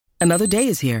Another day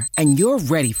is here, and you're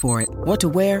ready for it. What to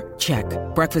wear? Check.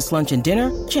 Breakfast, lunch, and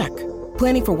dinner? Check.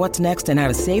 Planning for what's next and how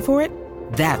to save for it?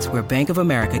 That's where Bank of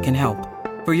America can help.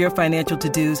 For your financial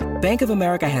to-dos, Bank of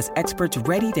America has experts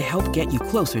ready to help get you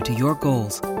closer to your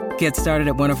goals. Get started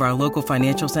at one of our local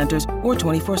financial centers or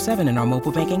 24/7 in our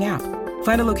mobile banking app.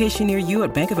 Find a location near you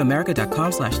at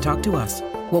bankofamerica.com/talktous.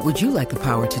 What would you like the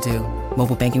power to do?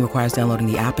 Mobile banking requires downloading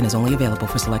the app and is only available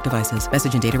for select devices.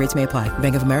 Message and data rates may apply.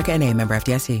 Bank of America N.A., member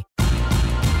FDIC.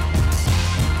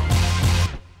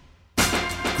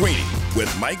 Greeny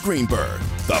with Mike Greenberg,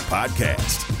 the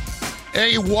podcast.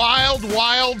 A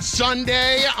wild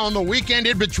Sunday on the weekend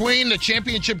in between the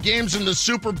championship games and the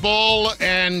Super Bowl,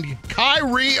 and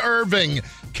Kyrie Irving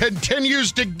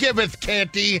continues to giveth,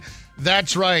 Canty.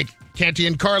 That's right. Canty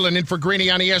and Carlin in for Greeny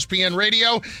on ESPN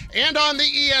Radio and on the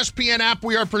ESPN app.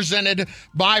 We are presented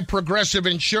by Progressive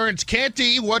Insurance.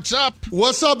 Canty, what's up?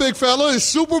 What's up, big fella? It's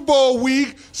Super Bowl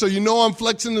week, so you know I'm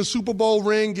flexing the Super Bowl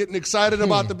ring, getting excited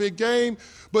about the big game.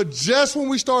 But just when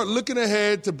we start looking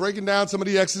ahead to breaking down some of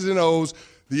the X's and O's,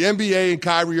 the NBA and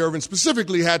Kyrie Irving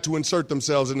specifically had to insert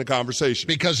themselves in the conversation.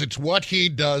 Because it's what he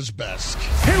does best.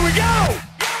 Here we go!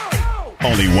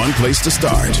 Only one place to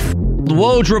start.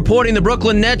 Woj reporting the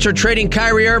Brooklyn Nets are trading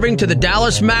Kyrie Irving to the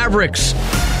Dallas Mavericks.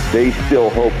 They still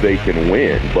hope they can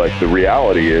win, but the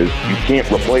reality is you can't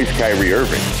replace Kyrie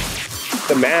Irving.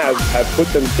 The Mavs have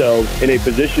put themselves in a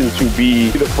position to be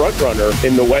the front runner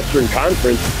in the Western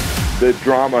Conference. The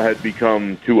drama has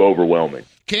become too overwhelming.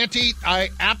 Canty, I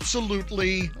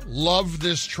absolutely love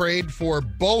this trade for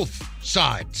both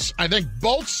sides. I think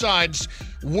both sides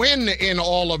win in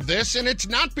all of this, and it's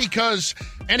not because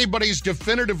anybody's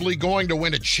definitively going to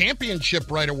win a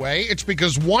championship right away. It's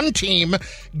because one team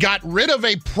got rid of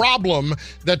a problem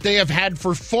that they have had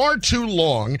for far too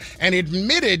long and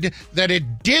admitted that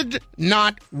it did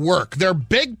not work. Their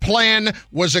big plan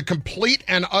was a complete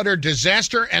and utter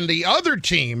disaster, and the other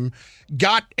team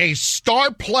got a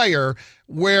star player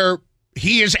where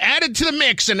he is added to the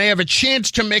mix and they have a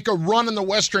chance to make a run in the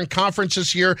Western Conference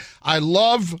this year. I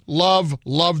love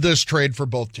this trade for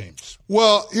both teams.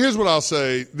 Well, here's what I'll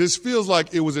say. This feels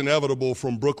like it was inevitable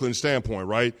from Brooklyn's standpoint,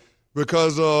 right?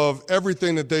 Because of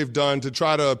everything that they've done to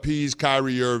try to appease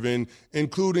Kyrie Irving,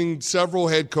 including several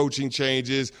head coaching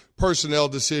changes, personnel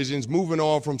decisions, moving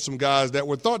on from some guys that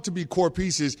were thought to be core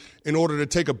pieces in order to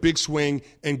take a big swing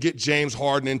and get James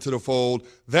Harden into the fold.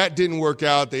 That didn't work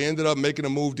out. They ended up making a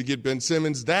move to get Ben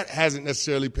Simmons. That hasn't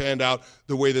necessarily panned out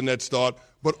the way the Nets thought.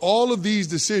 But all of these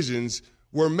decisions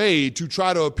were made to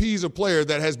try to appease a player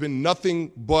that has been nothing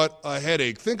but a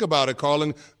headache. Think about it,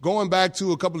 Carlin. Going back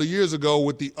to a couple of years ago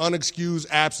with the unexcused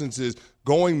absences,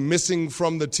 going missing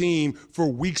from the team for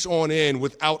weeks on end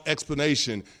without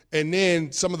explanation, and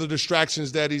then some of the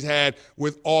distractions that he's had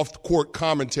with off-court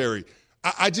commentary.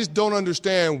 I just don't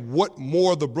understand what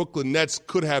more the Brooklyn Nets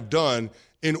could have done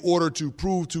in order to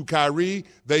prove to Kyrie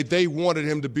that they wanted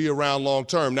him to be around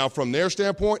long-term. Now, from their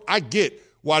standpoint, I get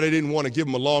why they didn't want to give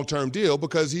him a long-term deal,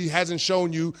 because he hasn't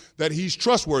shown you that he's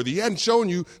trustworthy. He hasn't shown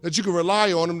you that you can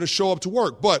rely on him to show up to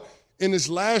work. But in this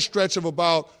last stretch of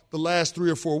about the last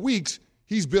 3 or 4 weeks,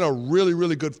 he's been a really,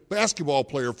 really good basketball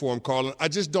player for him, Carlin. I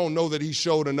just don't know that he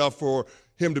showed enough for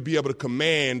him to be able to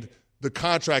command the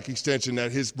contract extension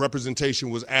that his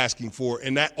representation was asking for,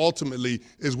 and that ultimately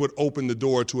is what opened the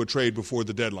door to a trade before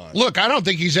the deadline. Look, I don't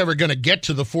think he's ever going to get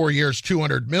to the 4 years,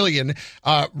 $200 million.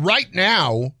 Right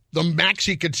now, the max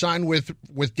he could sign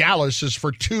with Dallas is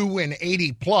for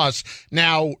 $280 plus.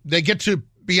 Now, they get to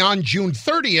beyond June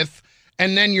 30th,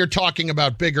 and then you're talking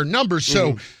about bigger numbers.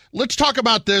 So let's talk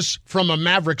about this from a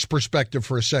Mavericks perspective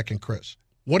for a second, Chris.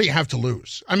 What do you have to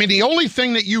lose? I mean, the only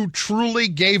thing that you truly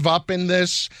gave up in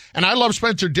this, and I love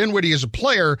Spencer Dinwiddie as a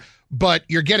player, but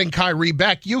you're getting Kyrie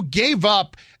back. You gave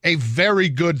up a very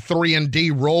good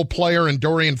 3-and-D role player in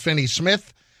Dorian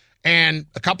Finney-Smith and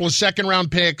a couple of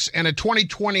second-round picks and a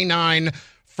 2029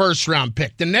 first-round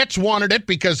pick. The Nets wanted it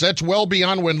because that's well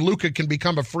beyond when Luka can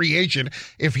become a free agent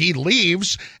if he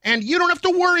leaves, and you don't have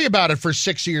to worry about it for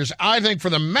 6 years. I think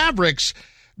for the Mavericks,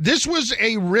 this was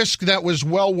a risk that was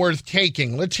well worth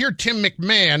taking. Let's hear Tim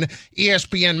McMahon,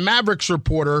 ESPN Mavericks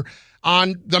reporter,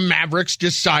 on the Mavericks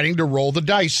deciding to roll the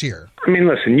dice here. I mean,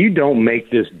 listen, you don't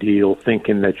make this deal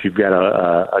thinking that you've got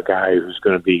a guy who's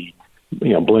going to be,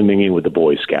 blending in with the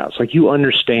Boy Scouts. Like, you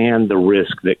understand the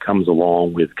risk that comes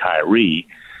along with Kyrie.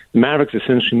 The Mavericks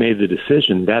essentially made the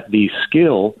decision that the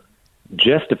skill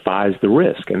justifies the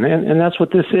risk, and that's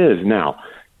what this is. Now,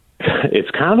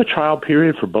 it's kind of a trial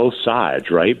period for both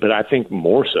sides, right? But I think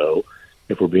more so,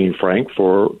 if we're being frank,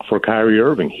 for Kyrie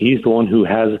Irving. He's the one who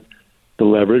has the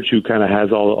leverage, who kind of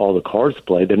has all the cards to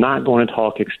play, they're not going to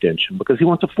talk extension because he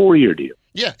wants a 4-year deal.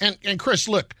 Yeah, and Chris,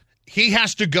 look, he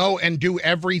has to go and do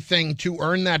everything to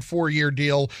earn that 4-year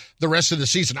deal the rest of the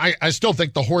season. I still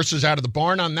think the horse is out of the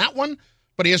barn on that one,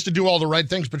 but he has to do all the right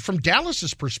things. But from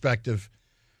Dallas's perspective,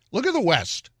 look at the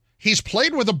West. He's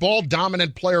played with a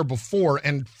ball-dominant player before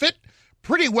and fit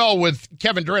pretty well with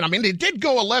Kevin Durant. I mean, they did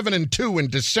go 11-2 in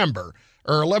December,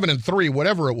 or 11-3,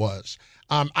 whatever it was.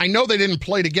 I know they didn't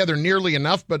play together nearly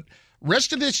enough, but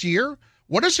rest of this year,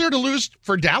 what is there to lose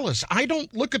for Dallas? I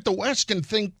don't look at the West and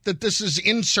think that this is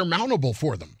insurmountable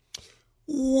for them.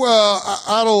 Well,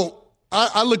 I don't.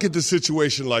 I look at the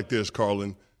situation like this,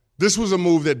 Carlin. This was a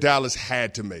move that Dallas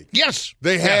had to make. Yes.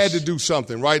 They had to do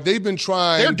something, right? They've been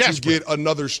trying to get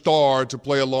another star to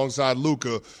play alongside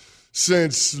Luka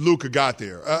since Luka got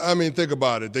there. I mean, think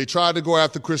about it. They tried to go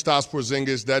after Kristaps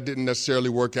Porzingis. That didn't necessarily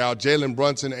work out. Jalen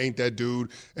Brunson ain't that dude.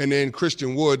 And then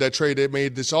Christian Wood, that trade they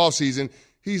made this offseason,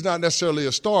 he's not necessarily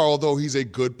a star, although he's a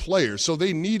good player. So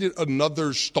they needed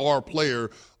another star player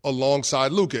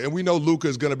alongside Luka. And we know Luka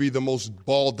is going to be the most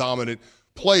ball-dominant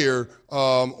player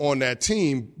on that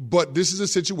team. But this is a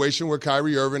situation where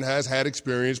Kyrie Irving has had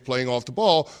experience playing off the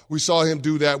ball. We saw him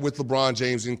do that with LeBron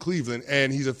James in Cleveland,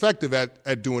 and he's effective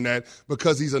at doing that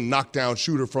because he's a knockdown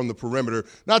shooter from the perimeter,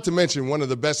 not to mention one of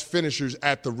the best finishers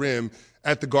at the rim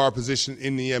at the guard position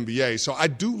in the NBA. So I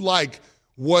do like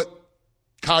what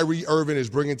Kyrie Irving is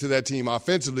bringing to that team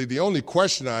offensively. The only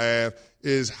question I have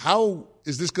is how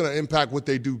is this going to impact what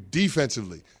they do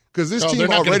defensively? Because this team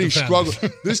already struggles.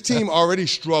 This team already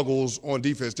struggles on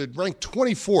defense. They're ranked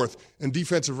 24th in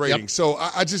defensive rating. Yep. So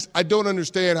I don't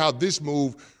understand how this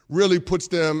move really puts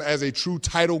them as a true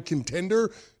title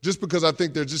contender, just because I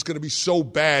think they're just going to be so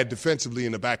bad defensively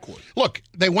in the backcourt. Look,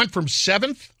 they went from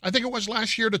 7th, I think it was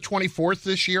last year, to 24th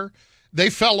this year. They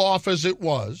fell off as it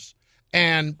was.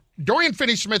 And Dorian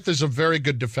Finney-Smith is a very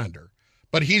good defender,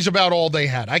 but he's about all they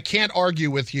had. I can't argue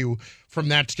with you from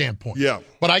that standpoint. Yeah.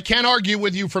 But I can argue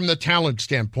with you from the talent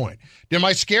standpoint. Am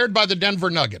I scared by the Denver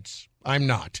Nuggets? I'm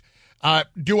not.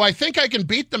 Do I think I can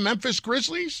beat the Memphis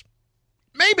Grizzlies?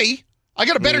 Maybe. I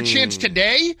got a better chance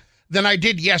today than I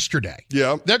did yesterday.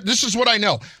 Yeah. This is what I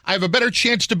know. I have a better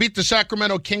chance to beat the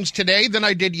Sacramento Kings today than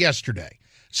I did yesterday.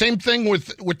 Same thing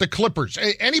with the Clippers.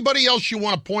 Anybody else you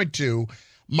want to point to,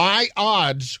 my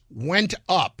odds went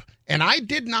up, and I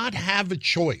did not have a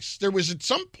choice. There was at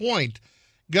some point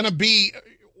going to be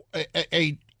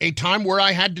a time where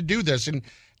I had to do this, and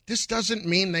this doesn't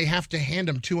mean they have to hand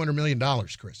him $200 million,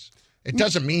 Chris. It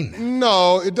doesn't mean that.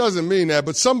 No, it doesn't mean that,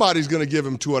 but somebody's going to give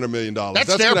him $200 million.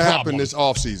 That's going to happen this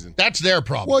offseason. That's their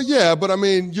problem. Well, yeah, but I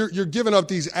mean, you're giving up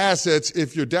these assets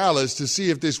if you're Dallas to see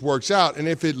if this works out, and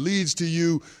if it leads to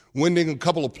you winning a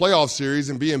couple of playoff series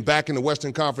and being back in the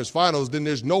Western Conference Finals, then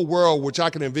there's no world which I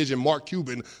can envision Mark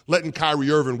Cuban letting Kyrie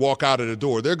Irving walk out of the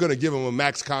door. They're going to give him a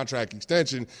max contract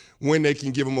extension when they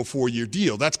can give him a 4-year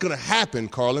deal. That's going to happen,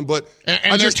 Carlin, but and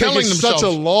I just think it's such a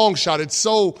long shot. It's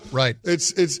so right.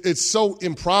 It's so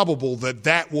improbable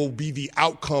that will be the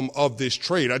outcome of this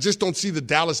trade. I just don't see the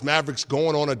Dallas Mavericks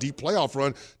going on a deep playoff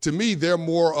run. To me, they're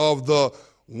more of the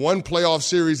one playoff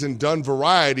series and done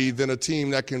variety than a team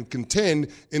that can contend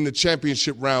in the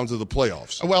championship rounds of the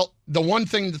playoffs. Well, the one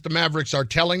thing that the Mavericks are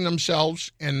telling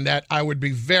themselves, and that I would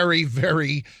be very,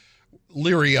 very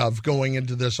leery of going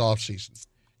into this offseason,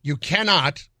 you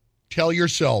cannot tell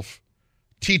yourself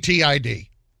TTID.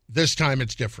 This time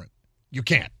it's different. You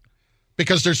can't.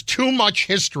 Because there's too much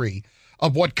history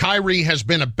of what Kyrie has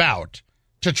been about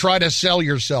to try to sell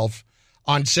yourself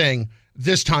on saying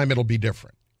this time it'll be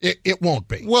different. It won't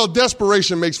be. Well,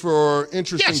 desperation makes for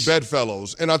interesting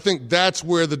bedfellows, and I think that's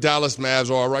where the Dallas Mavs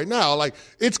are right now. Like,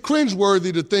 it's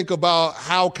cringeworthy to think about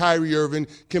how Kyrie Irving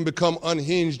can become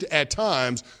unhinged at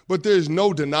times, but there's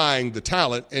no denying the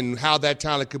talent and how that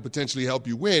talent could potentially help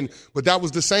you win. But that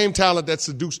was the same talent that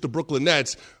seduced the Brooklyn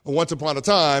Nets once upon a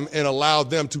time and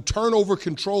allowed them to turn over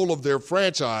control of their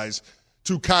franchise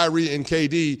to Kyrie and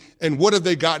KD. And what have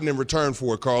they gotten in return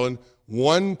for it, Carlin?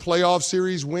 One playoff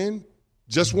series win?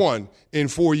 Just one in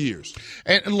 4 years.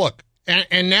 And look,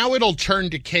 and now it'll turn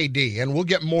to KD, and we'll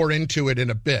get more into it in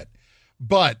a bit.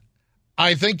 But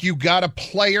I think you got a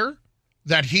player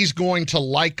that he's going to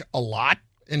like a lot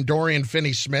in Dorian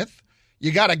Finney-Smith.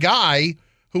 You got a guy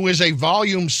who is a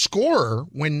volume scorer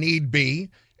when need be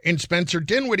in Spencer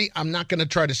Dinwiddie. I'm not going to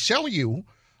try to sell you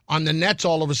on the Nets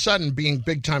all of a sudden being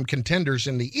big-time contenders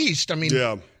in the East. I mean,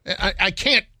 I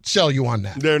can't sell you on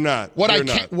that. They're not.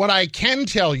 What I can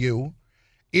tell you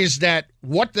is that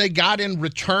what they got in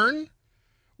return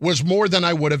was more than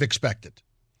I would have expected.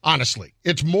 Honestly,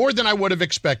 it's more than I would have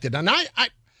expected. And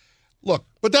Look.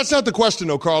 But that's not the question,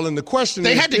 though, Carlin. The question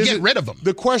they is, had to get rid of him.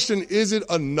 The question, is it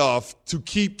enough to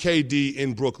keep KD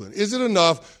in Brooklyn? Is it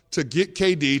enough to get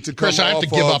KD to come Chris, I have to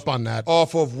give up on that.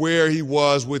 Off of where he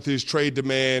was with his trade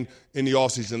demand in the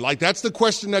offseason? Like, that's the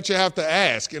question that you have to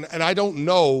ask. And I don't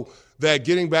know that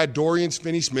getting back Dorian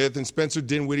Finney-Smith and Spencer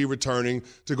Dinwiddie returning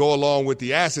to go along with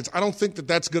the assets, I don't think that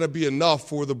that's going to be enough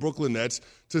for the Brooklyn Nets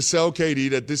to sell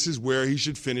KD that this is where he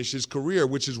should finish his career,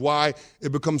 which is why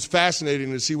it becomes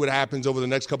fascinating to see what happens over the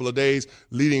next couple of days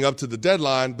leading up to the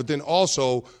deadline, but then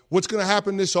also what's going to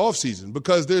happen this offseason,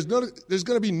 because there's going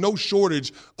to be no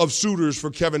shortage of suitors for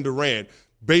Kevin Durant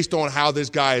based on how this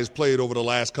guy has played over the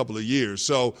last couple of years.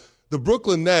 So the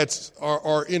Brooklyn Nets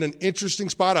are in an interesting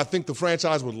spot. I think the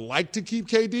franchise would like to keep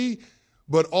KD,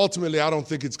 but ultimately I don't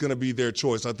think it's going to be their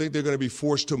choice. I think they're going to be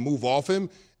forced to move off him,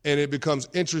 and it becomes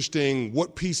interesting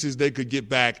what pieces they could get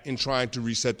back in trying to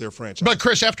reset their franchise. But,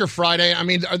 Chris, after Friday, I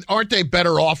mean, aren't they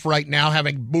better off right now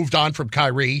having moved on from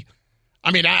Kyrie?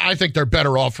 I mean, I think they're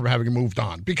better off from having moved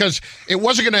on because it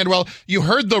wasn't going to end well. You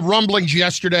heard the rumblings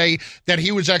yesterday that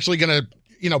he was actually going to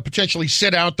potentially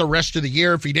sit out the rest of the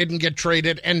year if he didn't get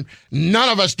traded. And none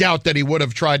of us doubt that he would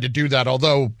have tried to do that,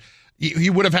 although he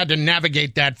would have had to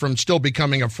navigate that from still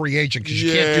becoming a free agent because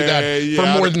you can't do that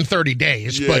for more than 30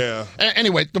 days. Yeah. But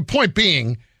anyway, the point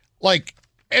being, like,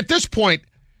 at this point,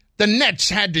 the Nets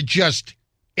had to just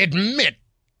admit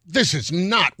this is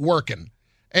not working.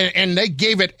 And they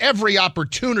gave it every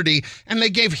opportunity, and they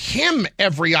gave him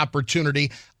every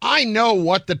opportunity. I know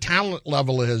what the talent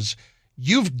level is.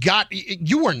 You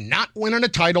were not winning a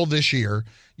title this year.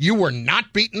 You were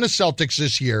not beating the Celtics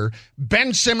this year.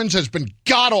 Ben Simmons has been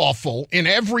god-awful in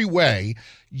every way.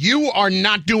 You are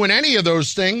not doing any of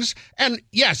those things. And,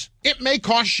 yes, it may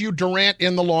cost you Durant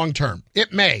in the long term.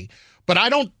 It may. But I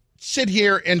don't sit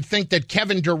here and think that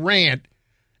Kevin Durant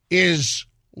is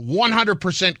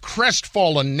 100%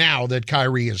 crestfallen now that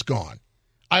Kyrie is gone.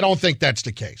 I don't think that's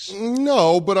the case.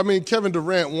 No, but I mean, Kevin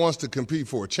Durant wants to compete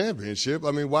for a championship.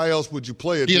 I mean, why else would you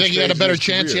play it? Do you think he had a better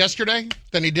chance yesterday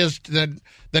than he did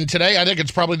than today? I think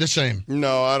it's probably the same.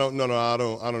 No, I don't. No, I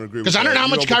don't agree. Because I don't know how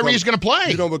much Kyrie is going to play.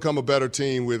 You don't become a better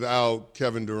team without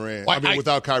Kevin Durant. Well,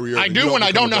 without Kyrie Irving. I do when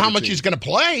I don't know how much he's going to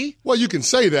play. Well, you can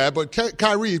say that, but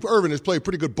Kyrie Irving has played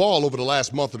pretty good ball over the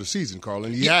last month of the season,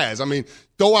 Carlin. He has. I mean,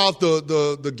 throw out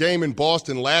the game in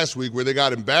Boston last week where they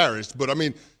got embarrassed, but I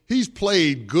mean, he's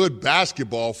played good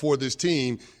basketball for this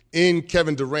team in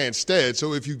Kevin Durant's stead.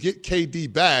 So if you get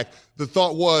KD back, the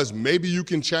thought was maybe you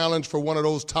can challenge for one of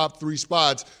those top 3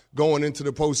 spots going into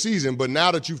the postseason. But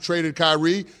now that you've traded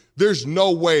Kyrie, there's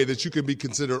no way that you can be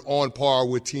considered on par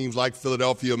with teams like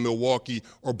Philadelphia, Milwaukee,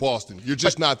 or Boston. You're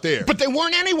just not there. But they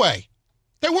weren't anyway.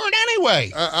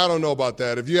 I don't know about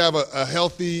that. If you have a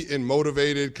healthy and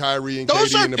motivated Kyrie and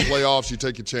KD in the playoffs, you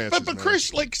take your chances. But Chris,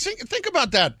 think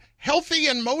about that. Healthy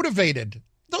and motivated.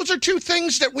 Those are two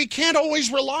things that we can't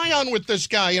always rely on with this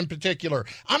guy in particular.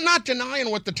 I'm not denying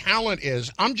what the talent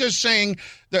is. I'm just saying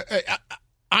that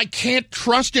I can't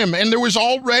trust him. And there was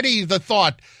already the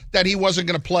thought that he wasn't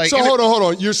going to play. So hold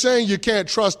on. You're saying you can't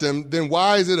trust him. Then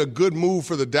why is it a good move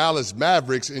for the Dallas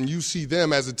Mavericks and you see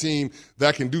them as a team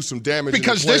that can do some damage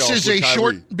because in the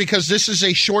playoffs this is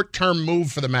a short-term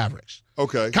move for the Mavericks.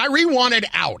 Okay. Kyrie wanted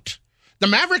out. The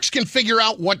Mavericks can figure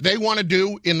out what they want to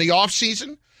do in the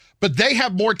offseason, but they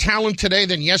have more talent today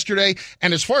than yesterday.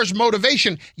 And as far as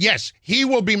motivation, yes, he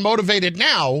will be motivated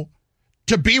now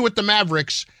to be with the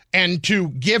Mavericks and to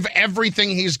give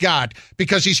everything he's got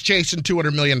because he's chasing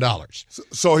 $200 million.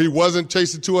 So he wasn't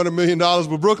chasing $200 million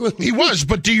with Brooklyn? He was,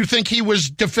 but do you think he was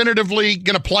definitively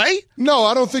going to play? No,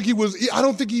 I don't think he was. I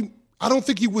don't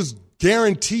think he was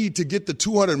guaranteed to get the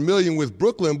 $200 million with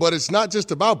Brooklyn, but it's not just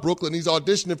about Brooklyn. He's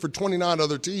auditioning for 29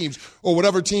 other teams or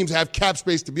whatever teams have cap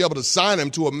space to be able to sign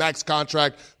him to a max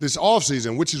contract this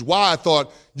offseason, which is why I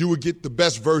thought you would get the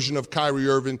best version of Kyrie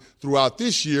Irving throughout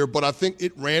this year, but I think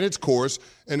it ran its course,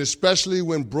 and especially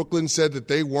when Brooklyn said that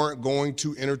they weren't going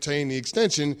to entertain the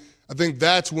extension, I think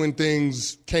that's when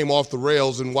things came off the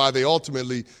rails and why they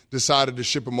ultimately decided to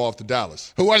ship him off to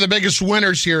Dallas. Who are the biggest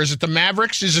winners here? Is it the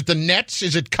Mavericks? Is it the Nets?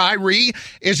 Is it Kyrie?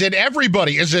 Is it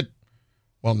everybody? Is it –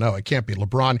 well, no, it can't be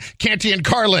LeBron. Canty and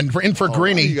Carlin in for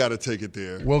Greeny. You got to take it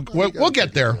there. We'll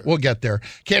get there. We'll get there.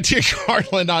 Canty and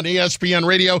Carlin on ESPN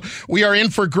Radio. We are in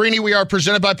for Greeny. We are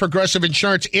presented by Progressive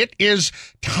Insurance. It is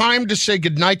time to say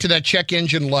goodnight to that check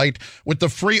engine light with the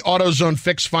free AutoZone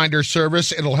Fix Finder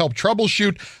service. It'll help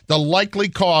troubleshoot the likely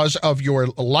cause of your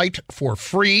light for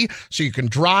free so you can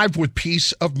drive with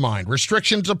peace of mind.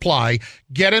 Restrictions apply.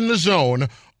 Get in the zone.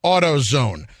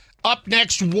 AutoZone. Up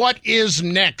next, what is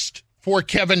next for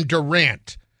Kevin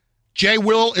Durant? Jay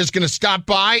Will is going to stop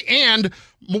by, and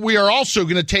We are also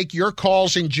going to take your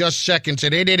calls in just seconds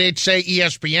at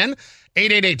 888-SAY-ESPN,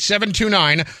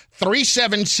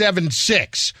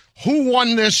 888-729-3776. Who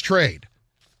won this trade?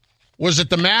 Was it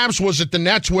the Mavs? Was it the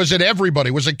Nets? Was it everybody?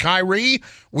 Was it Kyrie?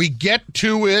 We get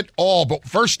to it all. But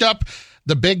first up,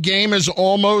 the big game is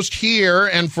almost here,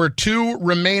 and for two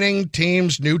remaining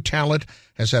teams, new talent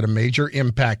has had a major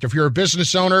impact. If you're a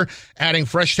business owner, adding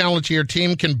fresh talent to your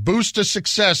team can boost the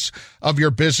success of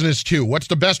your business too. What's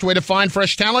the best way to find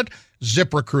fresh talent?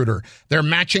 ZipRecruiter. Their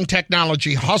matching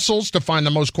technology hustles to find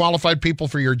the most qualified people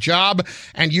for your job,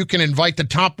 and you can invite the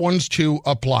top ones to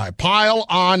apply. Pile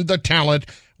on the talent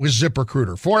with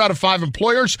ZipRecruiter. 4 out of 5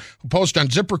 employers who post on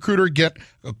ZipRecruiter get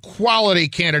a quality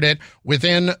candidate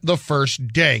within the first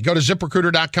day. Go to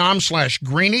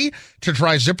ZipRecruiter.com/Greeny to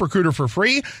try ZipRecruiter for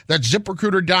free. That's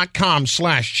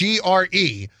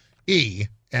ZipRecruiter.com/GREENY.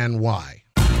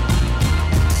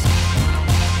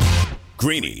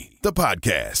 Greeny, the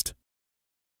podcast.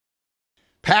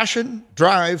 Passion,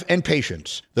 drive, and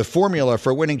patience. The formula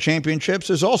for winning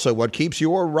championships is also what keeps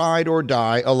your ride or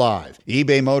die alive.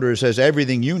 eBay Motors has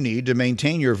everything you need to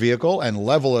maintain your vehicle and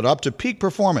level it up to peak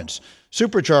performance.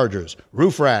 Superchargers,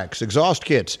 roof racks, exhaust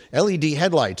kits, LED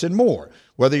headlights, and more.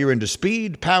 Whether you're into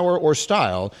speed, power, or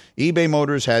style, eBay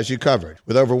Motors has you covered.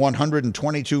 With over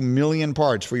 122 million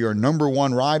parts for your number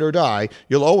one ride or die,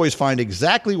 you'll always find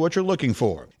exactly what you're looking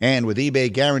for. And with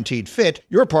eBay Guaranteed Fit,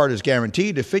 your part is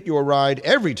guaranteed to fit your ride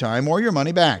every time or your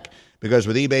money back. Because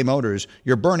with eBay Motors,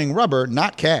 you're burning rubber,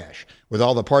 not cash. With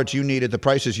all the parts you need at the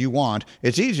prices you want,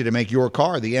 it's easy to make your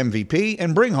car the MVP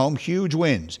and bring home huge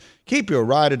wins. Keep your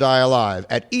ride or die alive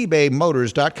at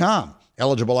ebaymotors.com.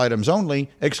 Eligible items only.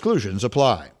 Exclusions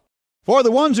apply. For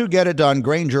the ones who get it done,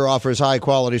 Grainger offers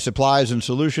high-quality supplies and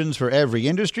solutions for every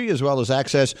industry, as well as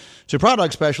access to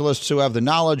product specialists who have the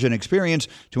knowledge and experience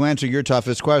to answer your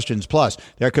toughest questions. Plus,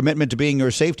 their commitment to being your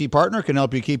safety partner can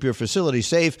help you keep your facility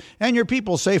safe and your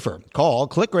people safer. Call,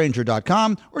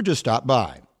 clickgrainger.com, or just stop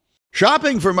by.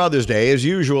 Shopping for Mother's Day is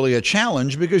usually a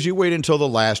challenge because you wait until the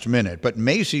last minute, but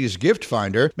Macy's Gift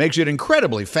Finder makes it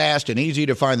incredibly fast and easy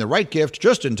to find the right gift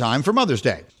just in time for Mother's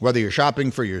Day. Whether you're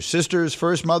shopping for your sister's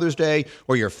first Mother's Day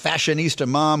or your fashionista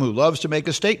mom who loves to make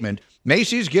a statement,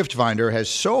 Macy's Gift Finder has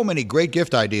so many great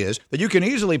gift ideas that you can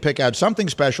easily pick out something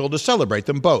special to celebrate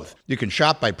them both. You can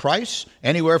shop by price,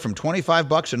 anywhere from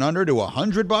 $25 and under to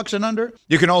 $100 and under.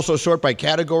 You can also sort by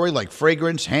category like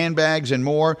fragrance, handbags, and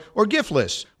more, or gift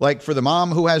lists, like for the mom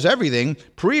who has everything,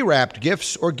 pre-wrapped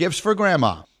gifts or gifts for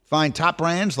grandma. Find top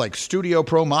brands like Studio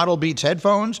Pro Model Beats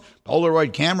headphones,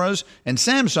 Polaroid cameras, and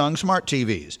Samsung smart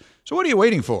TVs. So what are you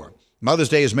waiting for? Mother's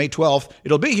Day is May 12th.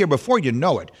 It'll be here before you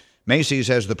know it. Macy's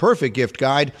has the perfect gift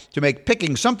guide to make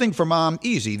picking something for mom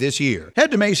easy this year. Head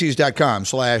to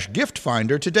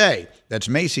Macys.com/giftfinder today. That's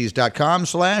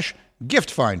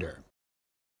Macys.com/giftfinder.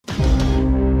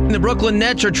 The Brooklyn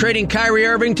Nets are trading Kyrie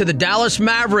Irving to the Dallas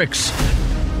Mavericks.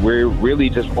 We're really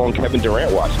just on Kevin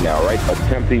Durant watch now, right?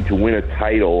 Attempting to win a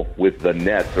title with the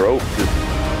Nets.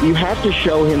 You have to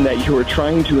show him that you are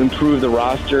trying to improve the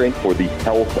roster and for the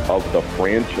health of the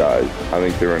franchise. I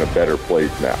think they're in a better place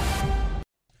now.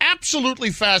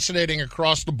 Absolutely fascinating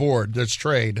across the board, this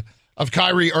trade of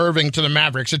Kyrie Irving to the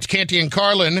Mavericks. It's Canty and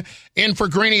Carlin in for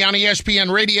Greeny on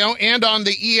ESPN Radio and on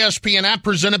the ESPN app,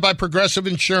 presented by Progressive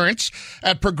Insurance.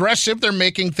 At Progressive, they're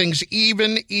making things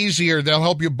even easier. They'll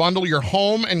help you bundle your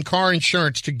home and car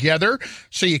insurance together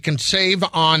so you can save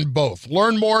on both.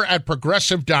 Learn more at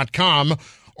Progressive.com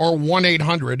or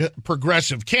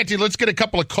 1-800-PROGRESSIVE. Canty, let's get a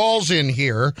couple of calls in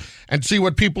here and see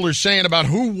what people are saying about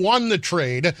who won the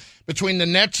trade between the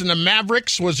Nets and the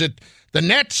Mavericks. Was it the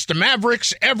Nets, the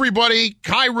Mavericks, everybody,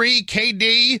 Kyrie,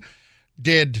 KD?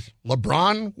 Did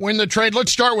LeBron win the trade?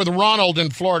 Let's start with Ronald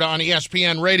in Florida on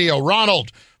ESPN Radio.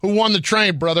 Ronald, who won the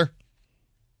trade, brother?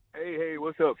 Hey,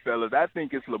 what's up, fellas? I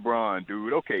think it's LeBron,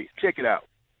 dude. Okay, check it out.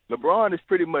 LeBron is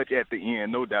pretty much at the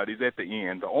end, no doubt. He's at the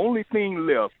end. The only thing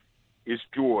left is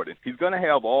Jordan. He's going to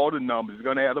have all the numbers. He's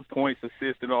going to have the points,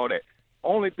 assists, and all that.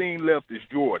 Only thing left is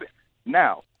Jordan.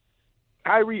 Now,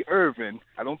 Kyrie Irving,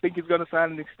 I don't think he's going to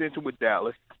sign an extension with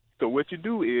Dallas. So what you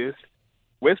do is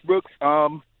Westbrook's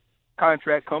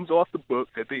contract comes off the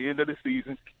books at the end of the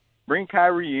season. Bring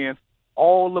Kyrie in.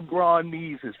 All LeBron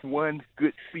needs is one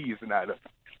good season out of him.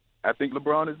 I think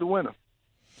LeBron is the winner.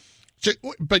 So,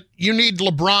 but you need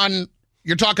LeBron.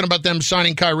 You're talking about them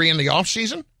signing Kyrie in the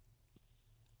offseason?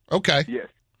 Okay. Yes.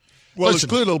 Well, It's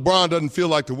clear LeBron doesn't feel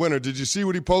like the winner. Did you see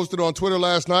what he posted on Twitter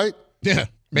last night? Yeah.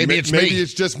 Maybe it's me. Maybe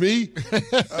it's just me.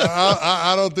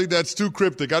 I don't think that's too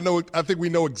cryptic. I think we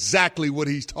know exactly what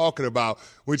he's talking about,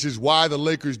 which is why the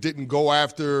Lakers didn't go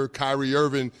after Kyrie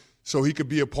Irving so he could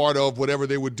be a part of whatever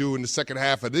they would do in the second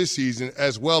half of this season,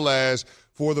 as well as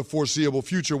for the foreseeable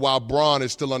future while Bron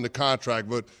is still under contract.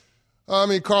 But, I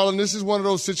mean, Carlin, this is one of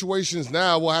those situations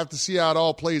now. We'll have to see how it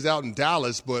all plays out in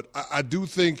Dallas. But I do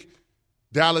think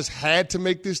Dallas had to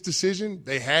make this decision.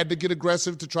 They had to get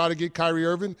aggressive to try to get Kyrie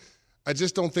Irving. I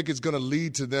just don't think it's going to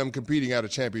lead to them competing at a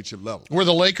championship level. Were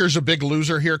the Lakers a big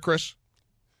loser here, Chris?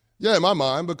 Yeah, in my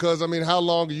mind, because, I mean, how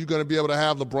long are you going to be able to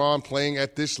have LeBron playing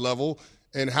at this level,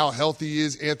 and how healthy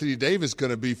is Anthony Davis going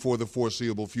to be for the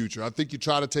foreseeable future? I think you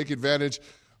try to take advantage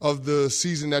of the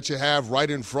season that you have right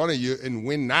in front of you and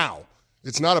win now.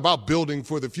 It's not about building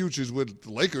for the futures with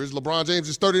the Lakers. LeBron James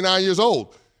is 39 years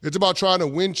old. It's about trying to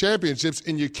win championships,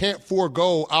 and you can't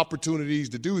forego opportunities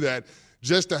to do that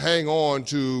just to hang on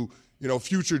to,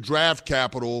 future draft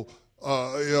capital,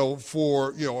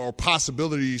 or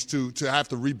possibilities to have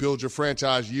to rebuild your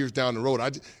franchise years down the road.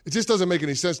 It just doesn't make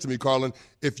any sense to me, Carlin.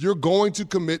 If you're going to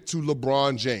commit to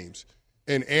LeBron James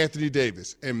and Anthony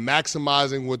Davis and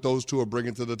maximizing what those two are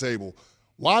bringing to the table,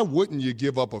 why wouldn't you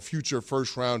give up a future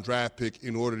first-round draft pick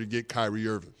in order to get Kyrie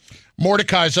Irving?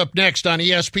 Mordecai's up next on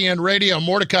ESPN Radio.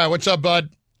 Mordecai, what's up, bud?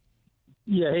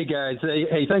 Yeah, hey, guys.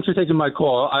 Hey, thanks for taking my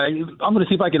call. I'm going to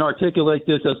see if I can articulate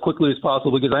this as quickly as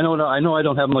possible because I know I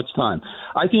don't have much time.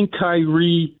 I think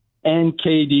Kyrie and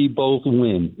KD both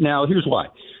win. Now, here's why.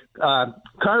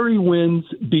 Kyrie wins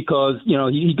because,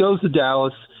 he goes to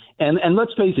Dallas, and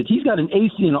let's face it, he's got an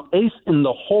ace in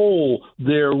the hole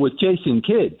there with Jason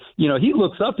Kidd. He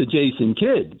looks up to Jason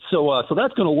Kidd. So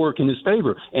that's going to work in his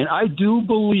favor. And I do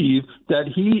believe that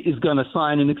he is going to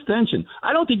sign an extension.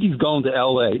 I don't think he's going to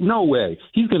L.A. No way.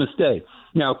 He's going to stay.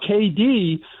 Now,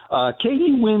 KD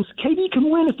wins. KD can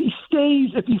win if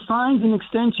he signs an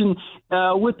extension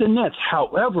with the Nets.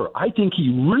 However, I think he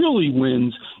really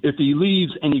wins if he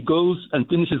leaves and he goes and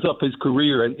finishes up his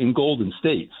career in Golden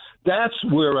State. That's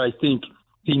where I think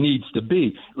he needs to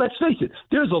be. Let's face it,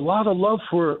 there's a lot of love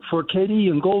for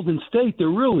KD and Golden State. There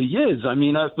really is. I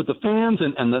mean, with the fans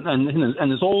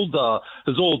and his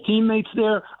old teammates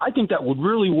there, I think that would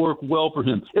really work well for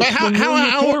him. But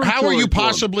how are you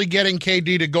possibly getting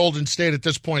KD to Golden State at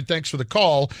this point? Thanks for the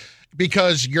call,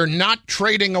 because you're not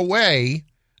trading away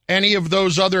any of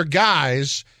those other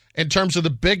guys in terms of the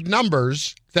big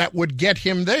numbers that would get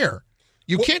him there.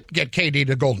 You can't get KD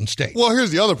to Golden State. Well,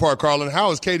 here's the other part, Carlin.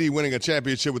 How is KD winning a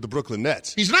championship with the Brooklyn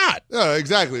Nets? He's not. Yeah,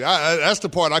 exactly. That's the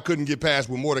part I couldn't get past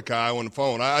with Mordecai on the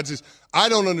phone. I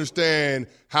don't understand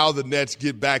how the Nets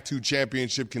get back to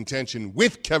championship contention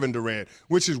with Kevin Durant,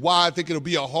 which is why I think it'll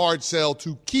be a hard sell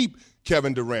to keep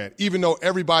Kevin Durant, even though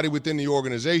everybody within the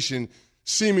organization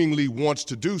seemingly wants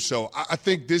to do so. I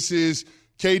think this is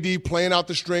KD playing out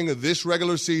the string of this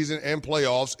regular season and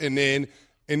playoffs, and then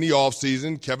in the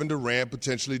offseason, Kevin Durant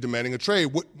potentially demanding a trade.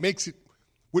 What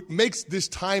makes this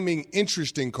timing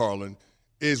interesting, Carlin,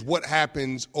 is what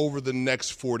happens over the next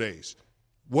 4 days.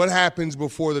 What happens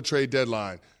before the trade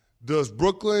deadline? Does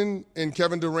Brooklyn and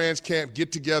Kevin Durant's camp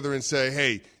get together and say,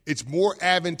 hey, it's more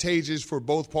advantageous for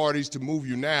both parties to move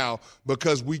you now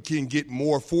because we can get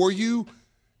more for you?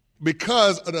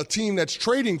 Because a team that's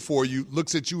trading for you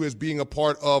looks at you as being a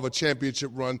part of a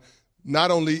championship run,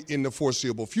 not only in the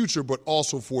foreseeable future, but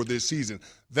also for this season.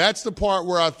 That's the part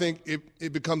where I think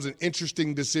it becomes an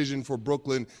interesting decision for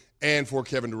Brooklyn and for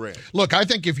Kevin Durant. Look, I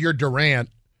think if you're Durant,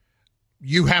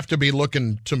 you have to be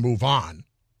looking to move on.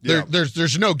 Yeah.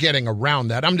 There's no getting around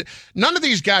that. None of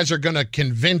these guys are going to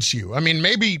convince you. I mean,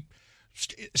 maybe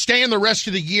stay in the rest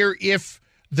of the year if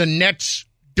the Nets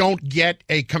don't get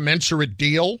a commensurate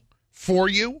deal for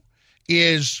you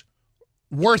is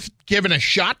worth giving a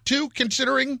shot to,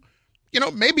 considering –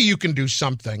 maybe you can do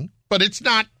something, but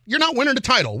you're not winning a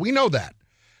title. We know that.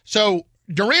 So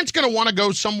Durant's going to want to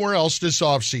go somewhere else this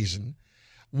offseason.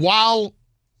 While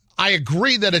I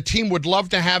agree that a team would love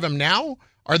to have him now,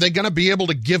 are they going to be able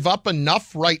to give up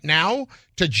enough right now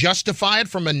to justify it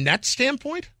from a Nets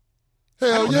standpoint?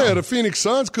 Hell yeah, the Phoenix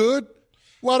Suns could.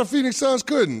 Why the Phoenix Suns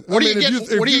couldn't? What are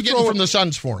you getting from the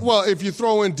Suns for him? Well, if you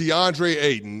throw in DeAndre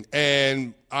Ayton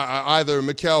and either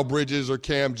Mikal Bridges or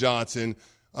Cam Johnson,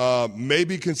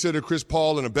 maybe consider Chris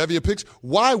Paul and a bevy of picks,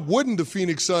 why wouldn't the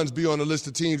Phoenix Suns be on the list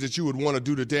of teams that you would want to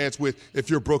do the dance with if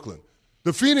you're Brooklyn?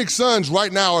 The Phoenix Suns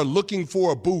right now are looking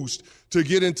for a boost to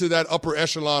get into that upper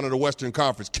echelon of the Western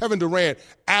Conference. Kevin Durant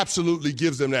absolutely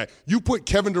gives them that. You put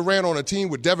Kevin Durant on a team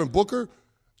with Devin Booker,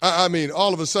 I mean,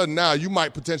 all of a sudden now you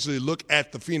might potentially look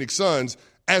at the Phoenix Suns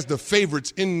as the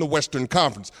favorites in the Western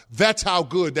Conference. That's how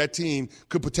good that team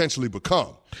could potentially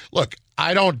become. Look,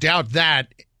 I don't doubt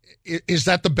that. Is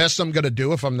that the best I'm going to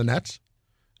do if I'm the Nets?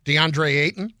 DeAndre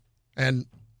Ayton and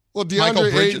Well,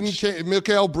 DeAndre Ayton,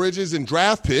 Mikal Bridges, and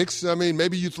draft picks. I mean,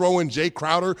 maybe you throw in Jay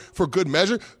Crowder for good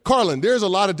measure. Carlin, there's a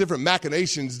lot of different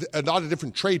machinations, a lot of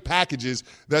different trade packages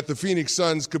that the Phoenix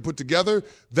Suns could put together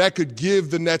that could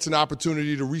give the Nets an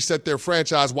opportunity to reset their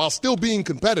franchise while still being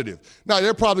competitive. Now,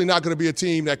 they're probably not going to be a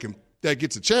team that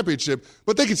gets a championship,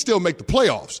 but they can still make the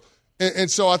playoffs.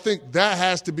 And so I think that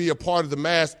has to be a part of the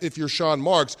math if you're Sean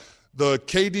Marks. The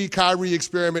KD-Kyrie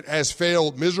experiment has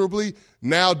failed miserably.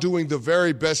 Now doing the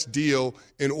very best deal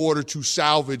in order to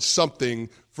salvage something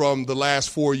from the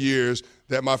last 4 years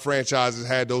that my franchise has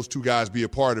had those two guys be a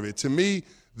part of it. To me,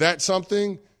 that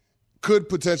something could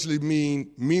potentially mean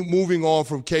me moving on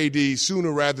from KD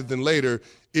sooner rather than later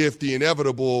if the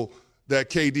inevitable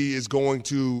that KD is going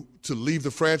to leave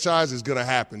the franchise is going to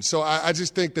happen. So I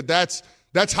just think that's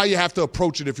how you have to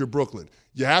approach it if you're Brooklyn.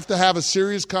 You have to have a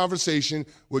serious conversation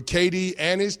with KD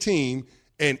and his team,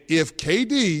 and if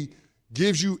KD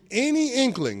gives you any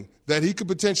inkling that he could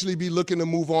potentially be looking to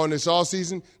move on this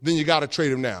offseason, then you got to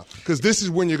trade him now because this is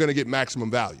when you're going to get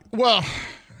maximum value. Well,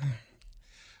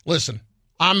 listen,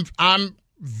 I'm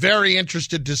very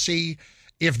interested to see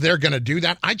if they're going to do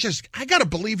that. I got to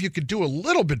believe you could do a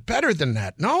little bit better than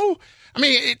that. No? I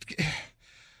mean,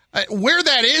 where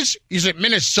that is it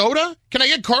Minnesota? Can I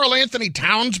get Karl Anthony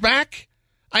Towns back?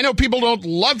 I know people don't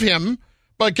love him,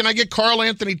 but can I get Karl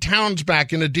Anthony Towns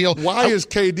back in a deal? Why is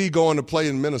KD going to play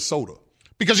in Minnesota?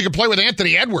 Because he can play with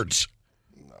Anthony Edwards.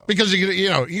 No. Because, you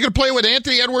can play with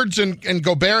Anthony Edwards and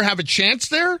Gobert have a chance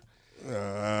there?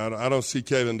 I don't see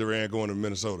Kevin Durant going to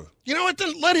Minnesota. You know what?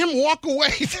 Then let him walk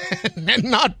away and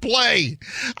not play.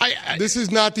 This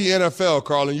is not the NFL,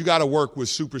 Carlin. You got to work with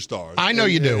superstars. I know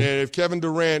you do. And if Kevin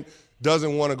Durant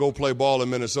doesn't want to go play ball in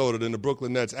Minnesota, then the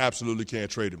Brooklyn Nets absolutely can't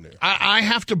trade him there. I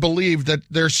have to believe that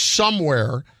there's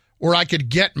somewhere where I could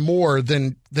get more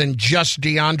than just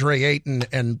DeAndre Ayton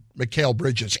and Mikal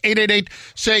Bridges.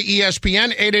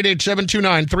 888-SAY-ESPN,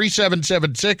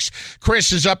 888-729-3776.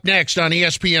 Chris is up next on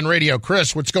ESPN Radio.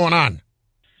 Chris, what's going on?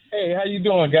 Hey, how you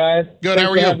doing, guys? Good, how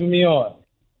are you? Thanks for having me on.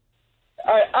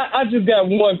 I just got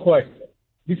one question.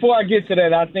 Before I get to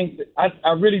that, I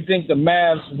really think the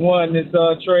Mavs won this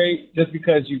trade just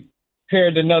because you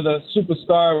paired another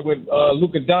superstar with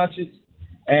Luka Doncic,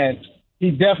 and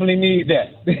he definitely needs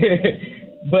that.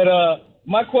 But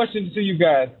my question to you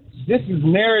guys, this is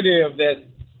narrative that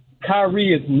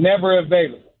Kyrie is never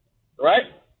available, right?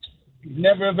 He's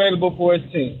never available for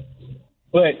his team.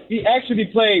 But he actually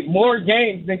played more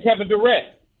games than Kevin Durant.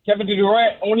 Kevin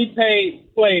Durant only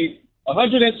played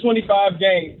 125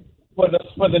 games for the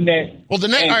Nets. Well, the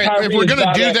Nets. All right, if we're going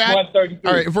to do that,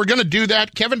 if we're going to do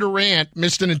that, Kevin Durant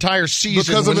missed an entire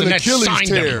season because of when an the Nets Achilles signed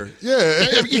tear. him.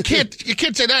 Yeah, you can't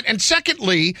say that. And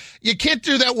secondly, you can't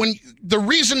do that when the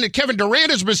reason that Kevin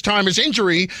Durant has missed time is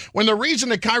injury. When the reason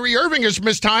that Kyrie Irving has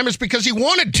missed time is because he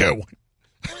wanted to.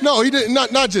 No, he didn't.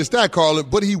 Not just that, Carlin,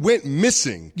 but he went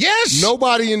missing. Yes.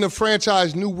 Nobody in the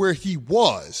franchise knew where he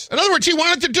was. In other words, he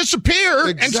wanted to disappear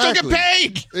and still get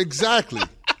paid. Exactly.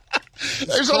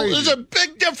 There's a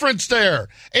big difference there.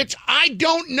 I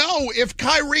don't know if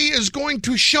Kyrie is going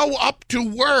to show up to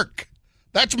work.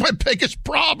 That's my biggest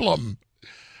problem.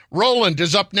 Roland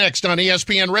is up next on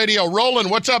ESPN Radio. Roland,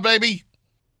 what's up, baby?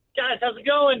 Guys, how's it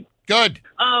going? Good.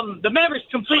 The Mavericks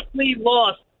completely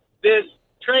lost this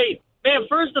trade. Man,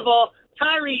 first of all,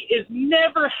 Kyrie is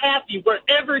never happy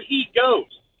wherever he goes.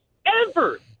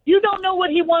 Ever. You don't know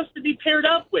what he wants to be paired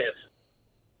up with.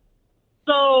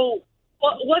 So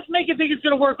let's make it think it's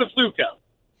going to work with Luka.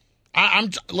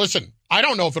 Listen, I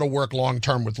don't know if it'll work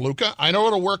long-term with Luka. I know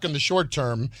it'll work in the short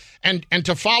term. And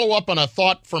to follow up on a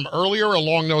thought from earlier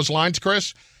along those lines,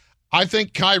 Chris, I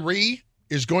think Kyrie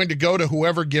is going to go to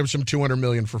whoever gives him $200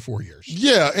 million for 4 years.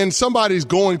 Yeah, and somebody's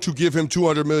going to give him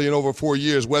 $200 million over 4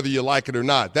 years, whether you like it or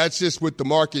not. That's just what the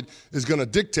market is going to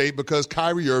dictate because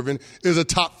Kyrie Irving is a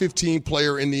top 15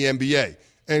 player in the NBA.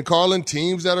 And, Carlin,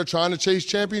 teams that are trying to chase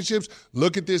championships,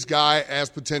 look at this guy as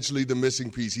potentially the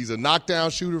missing piece. He's a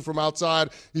knockdown shooter from outside.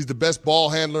 He's the best ball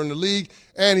handler in the league,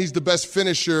 and he's the best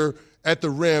finisher at the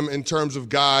rim in terms of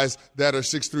guys that are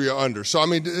 6'3" or under. So, I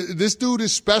mean, this dude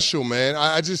is special, man.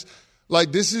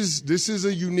 This is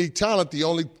a unique talent. The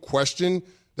only question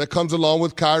that comes along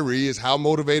with Kyrie is how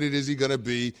motivated is he going to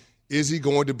be? Is he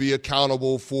going to be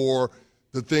accountable for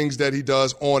the things that he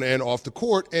does on and off the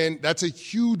court? And that's a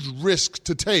huge risk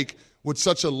to take with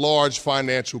such a large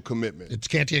financial commitment. It's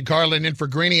Canty and Carlin in for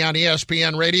Greeny on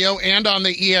ESPN Radio and on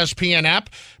the ESPN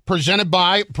app, presented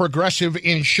by Progressive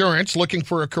Insurance. Looking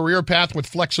for a career path with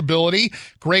flexibility,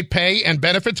 great pay, and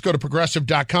benefits? Go to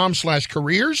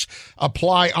progressive.com/careers.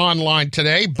 Apply online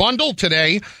today. Bundle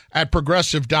today at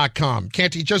progressive.com.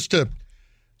 Canty, just to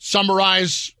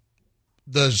summarize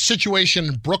the situation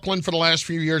in Brooklyn for the last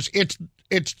few years,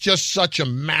 it's just such a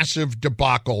massive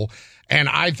debacle, and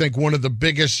I think one of the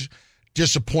biggest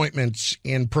disappointments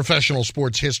in professional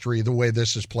sports history, the way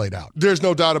this has played out. There's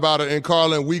no doubt about it. And,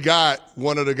 Carlin, we got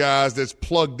one of the guys that's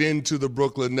plugged into the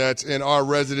Brooklyn Nets and our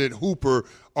resident hooper,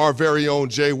 our very own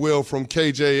Jay Will from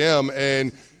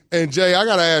KJM. And Jay, I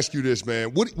got to ask you this,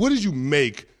 man. What did you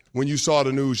make when you saw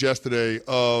the news yesterday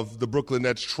of the Brooklyn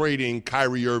Nets trading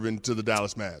Kyrie Irving to the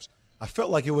Dallas Mavs? I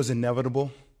felt like it was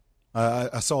inevitable.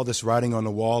 I saw this writing on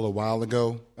the wall a while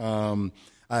ago.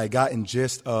 I had gotten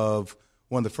gist of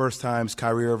one of the first times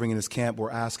Kyrie Irving and his camp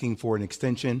were asking for an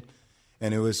extension,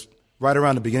 and it was right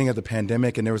around the beginning of the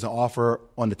pandemic, and there was an offer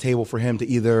on the table for him to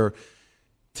either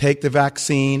take the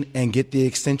vaccine and get the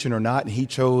extension or not, and he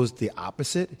chose the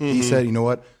opposite. Mm-hmm. He said, you know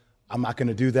what, I'm not going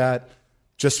to do that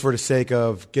just for the sake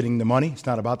of getting the money. It's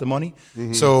not about the money.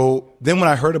 Mm-hmm. So then when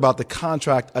I heard about the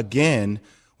contract again,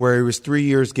 where it was 3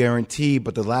 years guaranteed,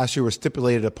 but the last year was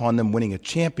stipulated upon them winning a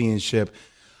championship,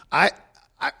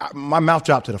 my mouth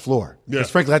dropped to the floor.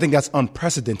 Because frankly, I think that's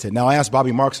unprecedented. Now, I asked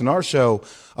Bobby Marks on our show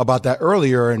about that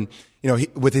earlier, and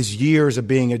with his years of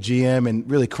being a GM and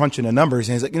really crunching the numbers,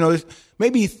 and he's like, there's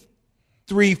maybe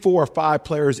 3, 4, or 5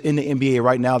 players in the NBA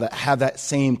right now that have that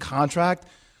same contract,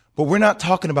 but we're not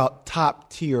talking about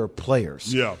top tier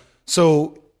players. Yeah.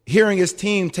 So hearing his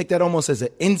team take that almost as an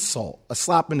insult, a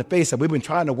slap in the face, that we've been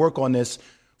trying to work on this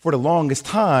for the longest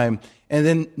time, and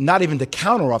then not even to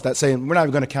counter off that, saying we're not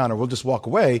even going to counter, we'll just walk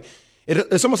away.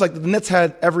 It's almost like the Nets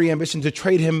had every ambition to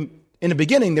trade him in the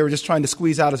beginning. They were just trying to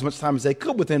squeeze out as much time as they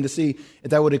could with him to see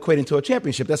if that would equate into a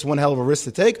championship. That's one hell of a risk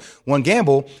to take, one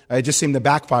gamble. It just seemed to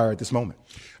backfire at this moment.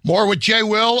 More with Jay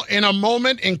Will in a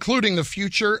moment, including the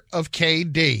future of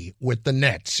KD with the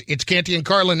Nets. It's Canty and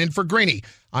Carlin in for Greeny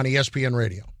on ESPN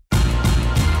Radio.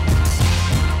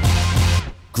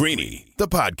 Greeny, the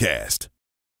podcast.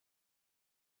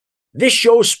 This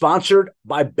show is sponsored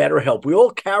by BetterHelp. We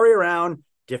all carry around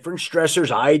different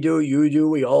stressors. I do, you do,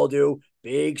 we all do,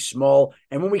 big, small.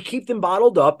 And when we keep them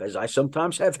bottled up, as I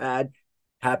sometimes have had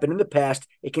happen in the past,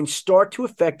 it can start to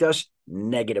affect us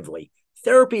negatively.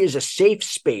 Therapy is a safe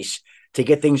space to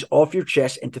get things off your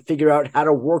chest and to figure out how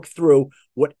to work through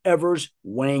whatever's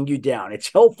weighing you down.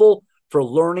 It's helpful for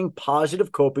learning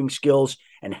positive coping skills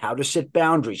and how to set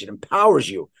boundaries. It empowers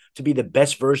you to be the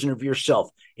best version of yourself.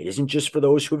 It isn't just for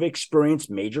those who have experienced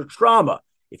major trauma.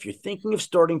 If you're thinking of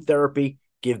starting therapy,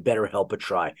 give BetterHelp a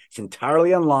try. It's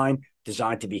entirely online,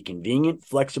 designed to be convenient,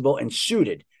 flexible, and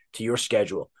suited to your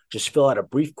schedule. Just fill out a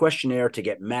brief questionnaire to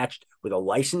get matched with a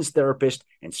licensed therapist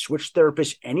and switch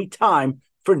therapists anytime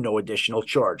for no additional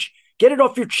charge. Get it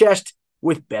off your chest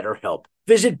with BetterHelp.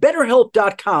 Visit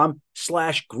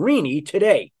BetterHelp.com/Greeny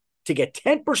today to get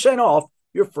 10% off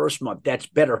your first month. That's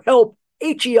BetterHelp,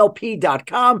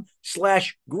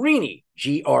 HELP.com/Greeny,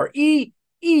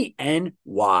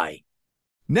 GREENY.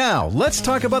 Now, let's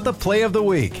talk about the play of the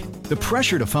week. The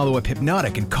pressure to follow up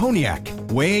Hypnotic and Cognac,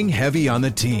 weighing heavy on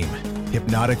the team.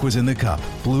 Hypnotic was in the cup,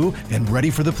 blue, and ready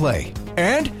for the play.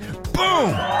 And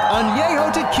boom!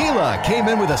 Añejo Tequila came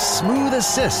in with a smooth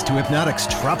assist to Hypnotic's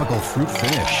tropical fruit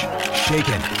finish.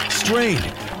 Shaken, strained,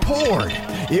 poured.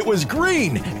 It was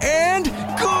green and good!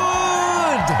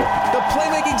 The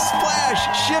playmaking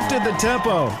splash shifted the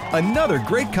tempo. Another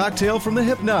great cocktail from the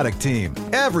Hypnotic team.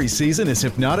 Every season is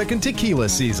Hypnotic and Tequila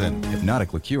season.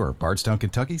 Hypnotic Liqueur, Bardstown,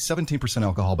 Kentucky, 17%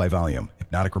 alcohol by volume.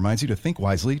 Hypnotic reminds you to think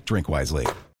wisely, drink wisely.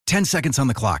 10 seconds on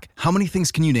the clock. How many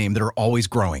things can you name that are always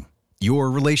growing?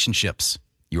 Your relationships,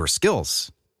 your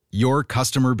skills, your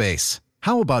customer base.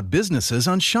 How about businesses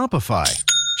on Shopify?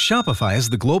 Shopify is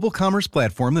the global commerce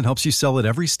platform that helps you sell at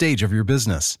every stage of your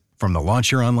business. From the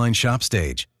launch your online shop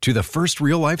stage, to the first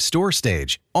real-life store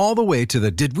stage, all the way to the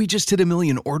did we just hit a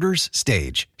million orders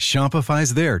stage.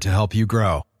 Shopify's there to help you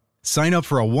grow. Sign up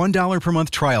for a $1 per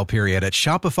month trial period at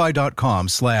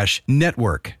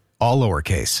shopify.com/network, all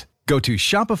lowercase. Go to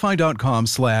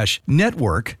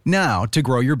shopify.com/network now to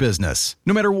grow your business,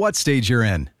 no matter what stage you're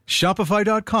in.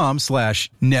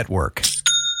 Shopify.com/network.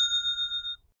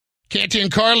 Canty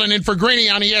and Carlin in for Greeny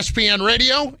on ESPN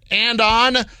Radio and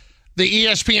on the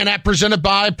ESPN app presented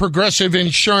by Progressive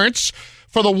Insurance.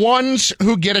 For the ones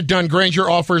who get it done, Grainger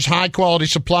offers high-quality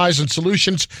supplies and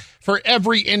solutions for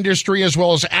every industry, as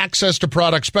well as access to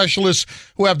product specialists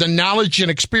who have the knowledge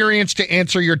and experience to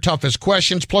answer your toughest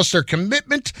questions. Plus, their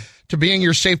commitment to being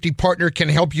your safety partner can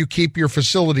help you keep your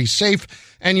facility safe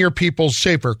and your people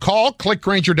safer. Call, click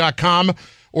Grainger.com,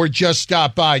 or just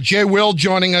stop by. Jay Will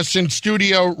joining us in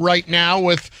studio right now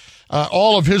with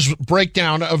all of his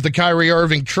breakdown of the Kyrie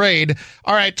Irving trade.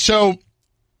 All right, so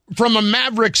from a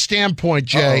Maverick standpoint,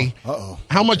 Jay,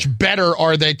 how much better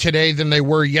are they today than they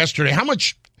were yesterday?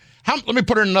 Let me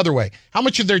put it another way. How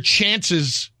much of their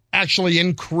chances actually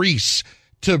increase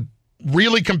to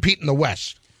really compete in the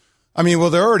West? I mean, well,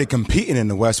 they're already competing in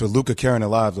the West with Luka carrying a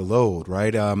lot of the load,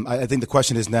 right? I think the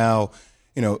question is now,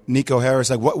 Nico Harris,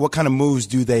 like what kind of moves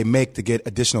do they make to get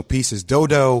additional pieces?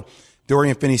 Dodo,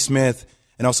 Dorian Finney-Smith,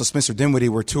 and also Spencer Dinwiddie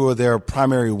were two of their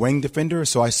primary wing defenders.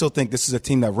 So I still think this is a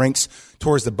team that ranks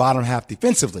towards the bottom half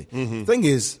defensively. The thing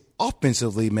is,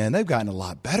 offensively, man, they've gotten a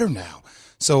lot better now.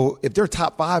 So if they're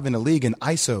top 5 in the league in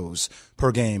ISOs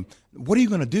per game, what are you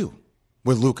going to do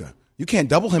with Luka? You can't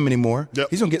double him anymore. Yep.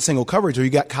 He's going to get single coverage, or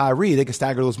you got Kyrie. They can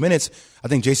stagger those minutes. I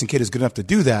think Jason Kidd is good enough to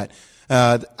do that.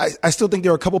 I still think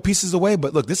they're a couple pieces away,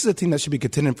 but look, this is a team that should be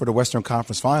contending for the Western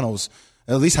Conference Finals,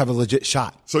 at least have a legit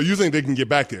shot. So you think they can get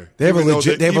back there? They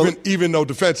have even though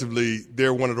defensively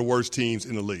they're one of the worst teams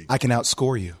in the league. I can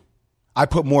outscore you. I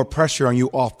put more pressure on you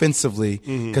offensively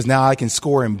because now I can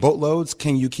score in boatloads.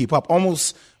 Can you keep up?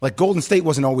 Almost like Golden State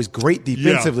wasn't always great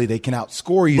defensively. Yeah. They can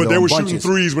outscore you. But they were shooting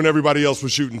threes when everybody else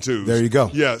was shooting twos. There you go.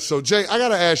 Yeah. So, Jay, I got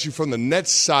to ask you from the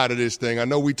Nets side of this thing. I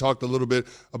know we talked a little bit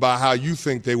about how you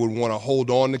think they would want to hold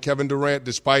on to Kevin Durant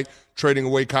despite trading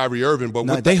away Kyrie Irving.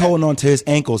 But they holding on to his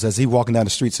ankles as he walking down the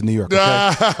streets of New York.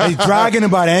 Okay? He's dragging him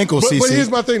by the ankles, But here's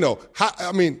my thing, though.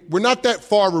 We're not that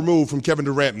far removed from Kevin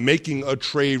Durant making a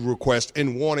trade request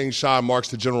and wanting Sean Marks,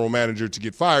 the general manager, to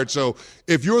get fired. So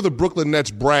if you're the Brooklyn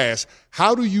Nets brass,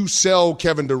 how do you sell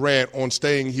Kevin Durant on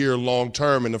staying here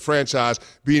long-term and the franchise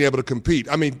being able to compete?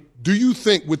 I mean, do you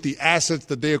think with the assets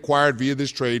that they acquired via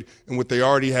this trade and what they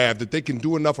already have that they can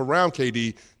do enough around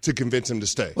KD to convince him to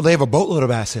stay? Well, they have a boatload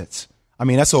of assets. I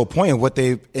mean, that's the whole point of what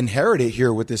they've inherited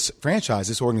here with this franchise,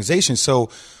 this organization. So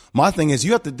my thing is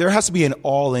there has to be an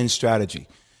all-in strategy.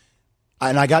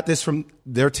 And I got this from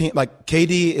their team. Like,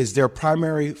 KD is their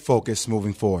primary focus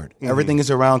moving forward. Mm-hmm. Everything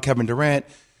is around Kevin Durant.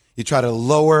 You try to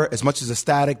lower as much as the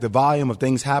static, the volume of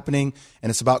things happening, and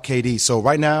it's about KD. So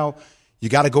right now, you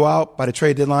got to go out by the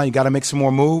trade deadline. You got to make some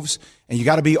more moves, and you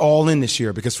got to be all in this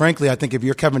year. Because frankly, I think if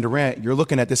you're Kevin Durant, you're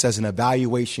looking at this as an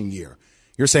evaluation year.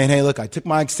 You're saying, hey, look, I took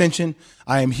my extension.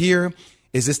 I am here.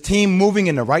 Is this team moving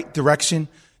in the right direction?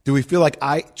 Do we feel like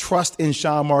I trust in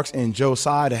Sean Marks and Joe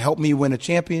Tsai to help me win a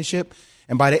championship?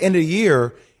 And by the end of the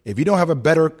year, if you don't have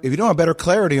better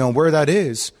clarity on where that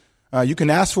is, you can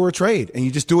ask for a trade, and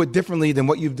you just do it differently than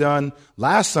what you've done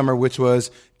last summer, which was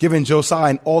giving Joe Tsai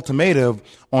an ultimatum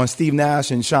on Steve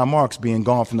Nash and Sean Marks being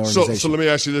gone from the organization. So let me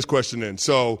ask you this question then.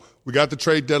 So we got the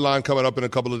trade deadline coming up in a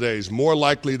couple of days. More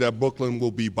likely that Brooklyn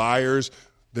will be buyers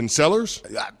than sellers?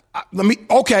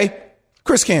 Okay.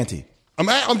 Chris Canty.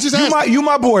 I'm just asking. You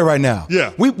my boy right now.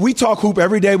 Yeah. We talk hoop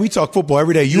every day. We talk football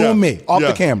every day. You and me, off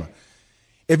the camera.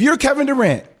 If you're Kevin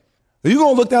Durant, you're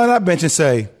going to look down at that bench and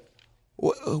say,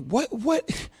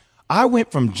 What? I went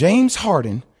from James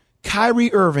Harden,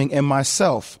 Kyrie Irving, and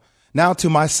myself. Now to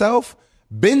myself,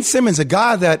 Ben Simmons, a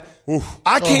guy that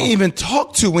I can't even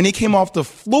talk to when he came off the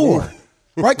floor.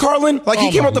 Right, Carlin? Like,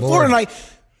 he came off the floor and, like,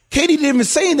 Katie didn't even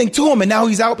say anything to him, and now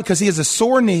he's out because he has a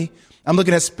sore knee. I'm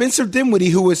looking at Spencer Dinwiddie,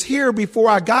 who was here before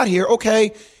I got here,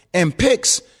 and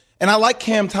picks. And I like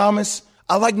Cam Thomas.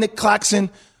 I like Nick Claxton.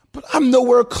 But I'm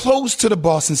nowhere close to the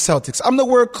Boston Celtics. I'm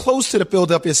nowhere close to the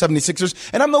Philadelphia 76ers.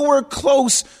 And I'm nowhere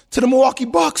close to the Milwaukee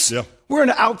Bucks. Yeah. We're on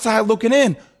the outside looking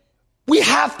in. We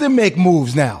have to make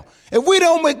moves now. If we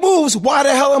don't make moves, why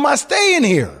the hell am I staying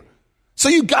here? So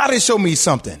you got to show me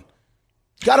something.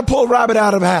 Got to pull a rabbit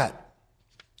out of a hat.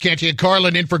 Canty and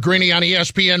Carlin in for Greeny on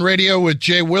ESPN Radio with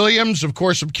Jay Williams. Of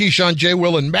course, from Keyshawn, J.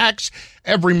 Will, and Max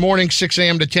every morning, 6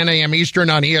 a.m. to 10 a.m. Eastern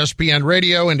on ESPN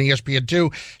Radio and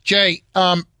ESPN2. Jay,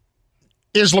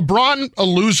 is LeBron a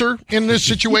loser in this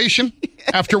situation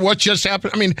after what just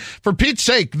happened? I mean, for Pete's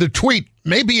sake, the tweet,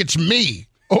 maybe it's me,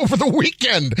 over the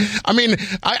weekend. I mean,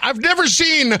 I've never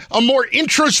seen a more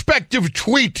introspective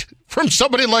tweet from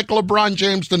somebody like LeBron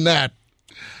James than that.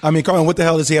 I mean, Carlin, what the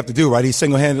hell does he have to do, right? He's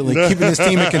single-handedly keeping his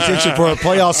team in contention for a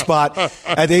playoff spot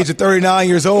at the age of 39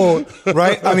 years old,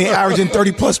 right? I mean, averaging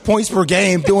 30-plus points per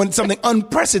game, doing something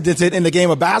unprecedented in the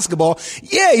game of basketball.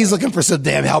 Yeah, he's looking for some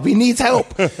damn help. He needs help.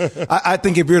 I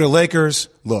think if you're the Lakers,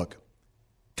 look,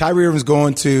 Kyrie Irving's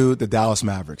going to the Dallas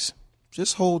Mavericks.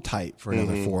 Just hold tight for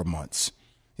another 4 months.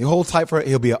 You hold tight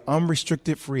he'll be an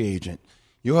unrestricted free agent.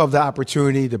 You'll have the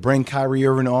opportunity to bring Kyrie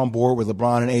Irving on board with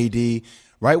LeBron and AD,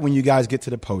 right when you guys get to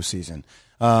the postseason.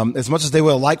 As much as they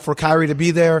would like for Kyrie to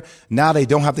be there, now they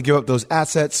don't have to give up those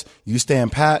assets. You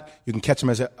stand pat. You can catch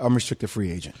him as an unrestricted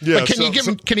free agent. Yeah, but can you give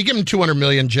him $200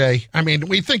 million, Jay? I mean,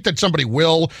 we think that somebody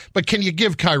will, but can you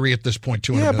give Kyrie at this point $200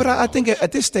 million? Yeah, but I think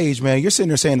at this stage, man, you're sitting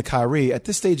there saying to Kyrie, at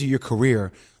this stage of your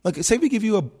career, look, say we give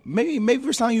you maybe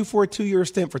we're signing you for a 2-year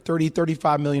stint for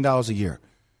 $35 million a year,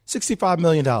 $65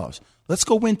 million. Let's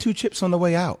go win 2 chips on the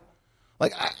way out.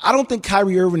 Like, I don't think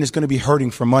Kyrie Irving is going to be hurting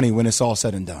for money when it's all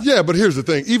said and done. Yeah, but here's the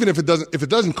thing. Even if it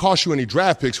doesn't cost you any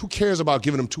draft picks, who cares about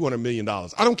giving him $200 million?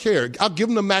 I don't care. I'll give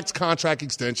him the max contract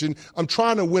extension. I'm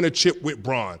trying to win a chip with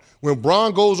Bron. When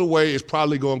Bron goes away, it's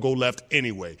probably going to go left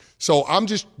anyway. So I'm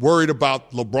just worried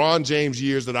about LeBron James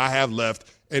years that I have left,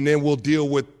 and then we'll deal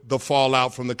with the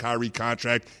fallout from the Kyrie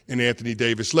contract and Anthony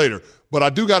Davis later. But I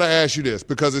do got to ask you this,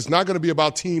 because it's not going to be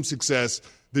about team success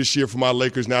this year for my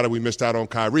Lakers now that we missed out on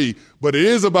Kyrie, but it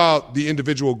is about the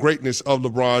individual greatness of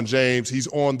LeBron James. He's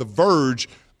on the verge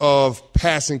of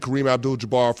passing Kareem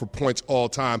Abdul-Jabbar for points all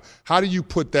time. How do you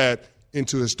put that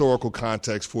into historical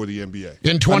context for the NBA?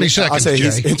 In 20 seconds, I'll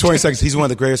say in 20 seconds, he's one of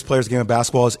the greatest players the game of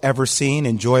basketball has ever seen.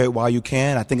 Enjoy it while you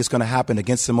can. I think it's going to happen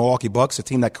against the Milwaukee Bucks, a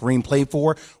team that Kareem played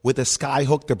for, with a sky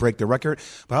hook to break the record.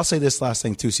 But I'll say this last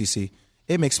thing too, CC.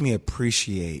 It makes me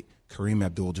appreciate Kareem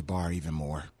Abdul-Jabbar even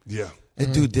more. Yeah.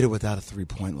 That dude did it without a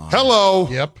 3-point line. Hello.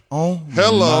 Yep. Oh,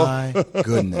 hello. My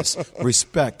goodness.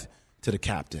 Respect to the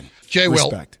captain. Jay Will,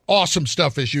 Respect. Awesome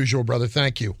stuff as usual, brother.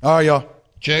 Thank you. All right, y'all.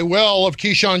 Jay Will of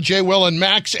Keyshawn, Jay Will, and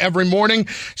Max every morning,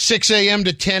 6 a.m.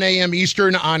 to 10 a.m.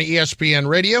 Eastern on ESPN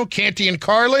Radio. Canty and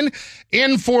Carlin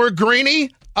in for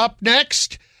Greeny. Up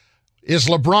next, is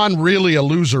LeBron really a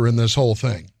loser in this whole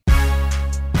thing?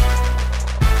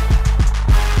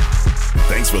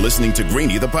 Thanks for listening to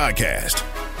Greeny, the podcast.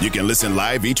 You can listen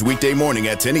live each weekday morning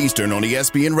at 10 Eastern on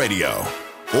ESPN Radio.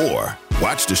 Or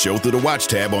watch the show through the Watch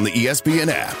tab on the ESPN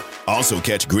app. Also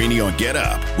catch Greeny on Get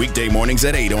Up, weekday mornings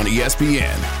at 8 on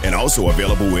ESPN. And also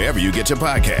available wherever you get your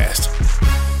podcast.